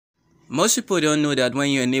Most people don't know that when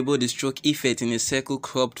you enable the stroke effect in a circle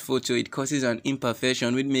cropped photo, it causes an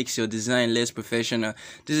imperfection which makes your design less professional.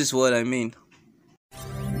 This is what I mean.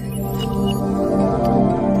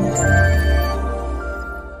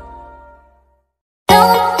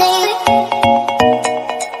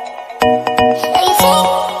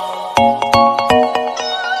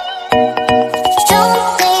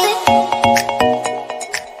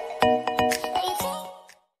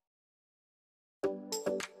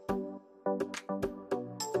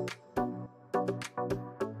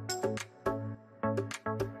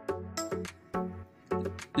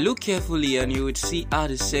 Look carefully and you would see how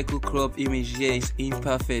the circle crop image here is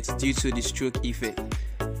imperfect due to the stroke effect.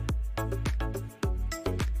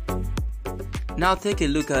 Now take a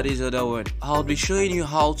look at this other one. I'll be showing you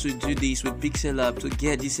how to do this with Pixellab to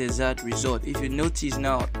get this exact result. If you notice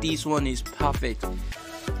now, this one is perfect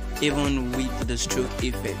even with the stroke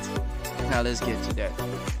effect. Now let's get to that.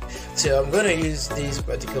 So I'm gonna use this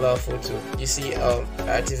particular photo. You see, I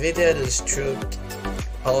activated the stroke,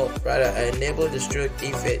 or rather I enabled the stroke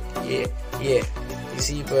effect. Yeah. You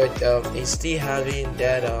see, but it's still having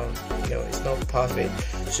that it's not perfect.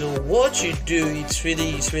 So what you do, it's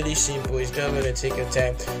really simple. It's not gonna take your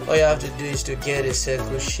time. All you have to do is to get a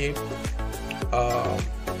circle shape.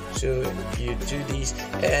 So you do this,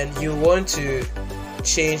 and you want to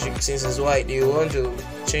change, since it's white, you want to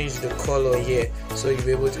change the color here so you'll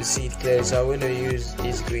be able to see it clearly. So I'm going to use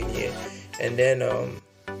this green here, and then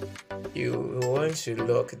you want to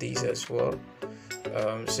lock these as well.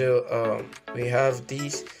 We have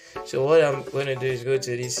these. So what I'm going to do is go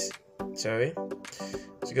to this, let's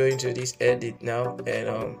go into this edit now, and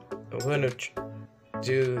I'm going to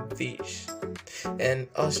do this. And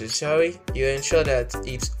also, you ensure that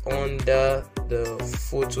it's under the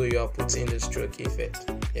photo you are putting the stroke effect.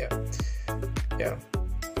 Yeah,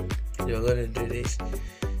 you're gonna do this.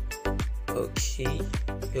 Okay,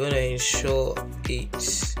 you're gonna ensure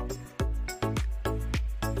it's,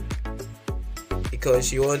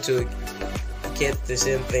 because you want to get the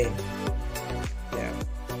same thing. Yeah,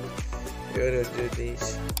 you're gonna do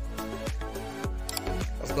this.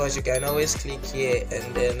 Of course, you can always click here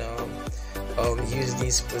and then use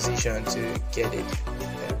this position to get it.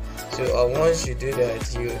 So once you do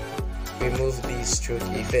that, you remove the stroke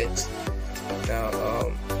effect. Now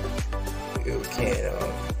you can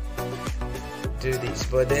do this,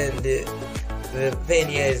 but then the thing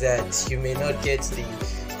here is that you may not get the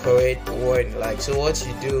correct one. Like, so what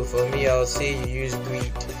you do, for me, I'll say you use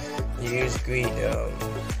grid.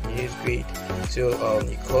 So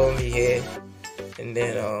you come here, and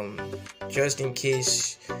then just in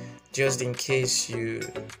case you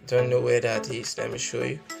don't know where that is, let me show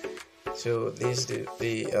you. So this is the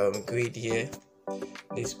grid here,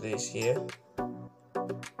 this place here,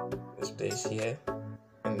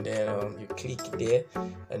 and then you click there,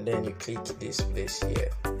 and then you click this place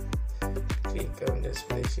here, click on this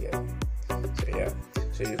place here.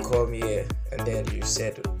 So you come here, and then you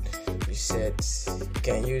set you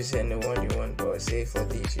can use any one you want, but say for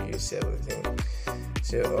this you use 17.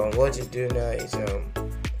 So what you do now is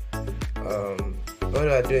what we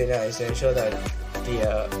are doing now is to ensure that they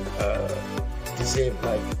are the same,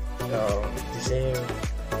 like the same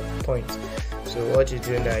point. So what you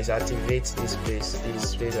do now is activate this place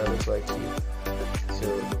that looks like you. So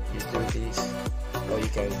you do this, or you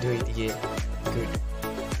can do it here. Good.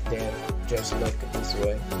 Then just lock this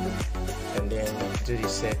one, and then do the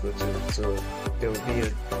circle too. So there will be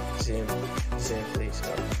a same place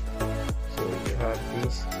now. So you have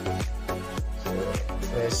this. So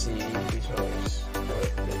let's see if this one is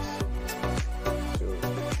right place. So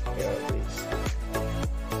you have this.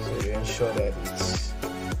 So you ensure that it's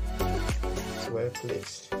well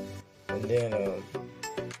placed, and then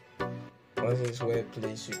once it's well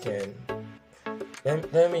placed, you can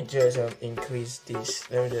let me just increase this.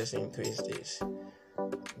 Let me just increase this.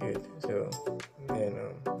 Good. So then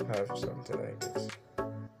have something like this.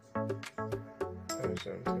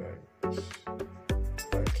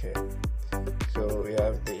 Okay. So we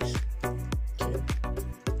have this. Okay.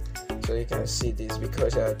 So you can see this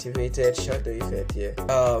because I activated shadow effect here.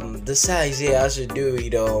 The size here has to do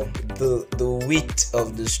with the width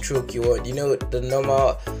of the stroke you want. The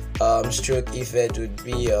normal stroke effect would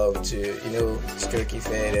be stroke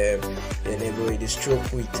effect enable the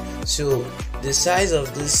stroke width. So the size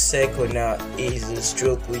of this circle now is the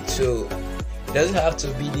stroke width. So it doesn't have to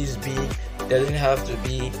be this big. It doesn't have to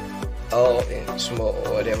be all in small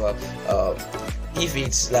or whatever. If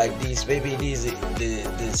it's like this, maybe this is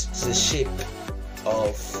the shape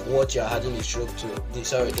of what you're adding the stroke to. The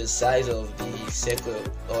size of the circle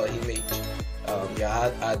or image. you're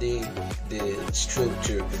adding the stroke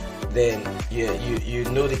to, then you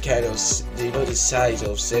know the kind of, you know the size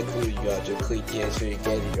of circle you have to create here, so you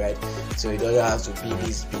get it right. So it doesn't have to be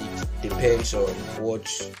this big, depends on what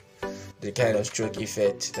the kind of stroke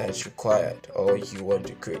effect that's required or you want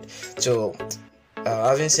to create. So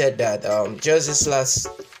having said that, just this last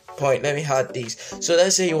point, let me add this. So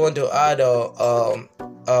let's say you want to add a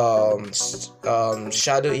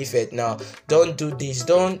shadow effect. Now don't do this,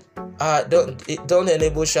 don't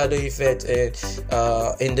enable shadow effect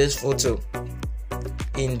in this photo,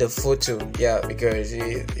 in the photo, yeah, because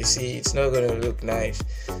you see it's not gonna look nice.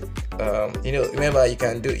 Remember, you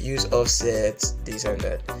can use offsets, this and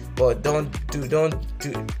that, but don't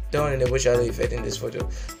enable shadow effect in this photo.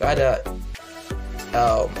 Rather,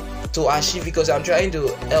 to achieve, because I'm trying to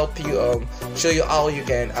help you show you how you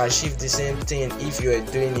can achieve the same thing if you are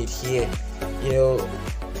doing it here.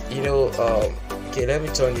 Okay, let me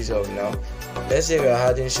turn this off now. Let's say we're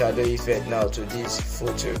adding shadow effect now to this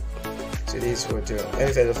photo. Let me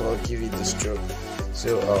first of all give it the stroke.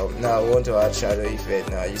 So now I want to add shadow effect.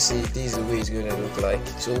 Now you see this is the way it's going to look like.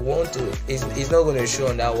 So it's not going to show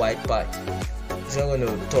on that white part. It's not going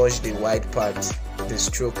to touch the white part, the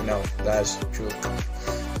stroke. Now that's stroke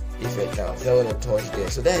effect. Now it's not going to touch there.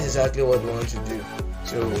 So that's exactly what we want to do.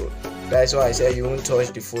 So that's why I said you won't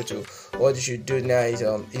touch the photo. What you should do now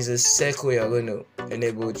is a circle. You're going to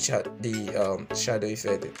enable the shadow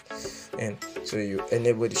effect, and so you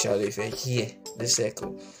enable the shadow effect here, the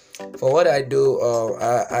circle. For what I do,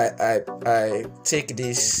 I take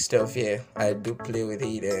this stuff here, I do play with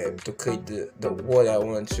it to create the what I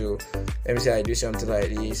want to. Let me say I do something like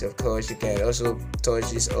this. Of course, you can also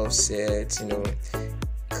touch this offset,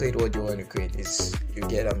 create what you want to create. You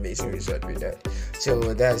get amazing result with that.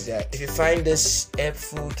 So that's that. If you find this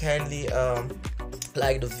helpful, kindly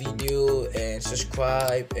like the video and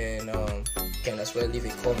subscribe, and can as well leave a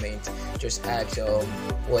comment. Just ask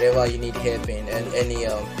whatever you need help in, and any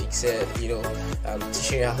Pixel, I'm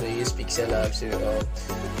teaching you how to use Pixellab.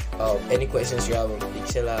 So any questions you have on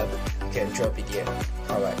Pixellab, you can drop it here.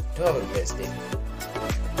 Alright, do have a best day.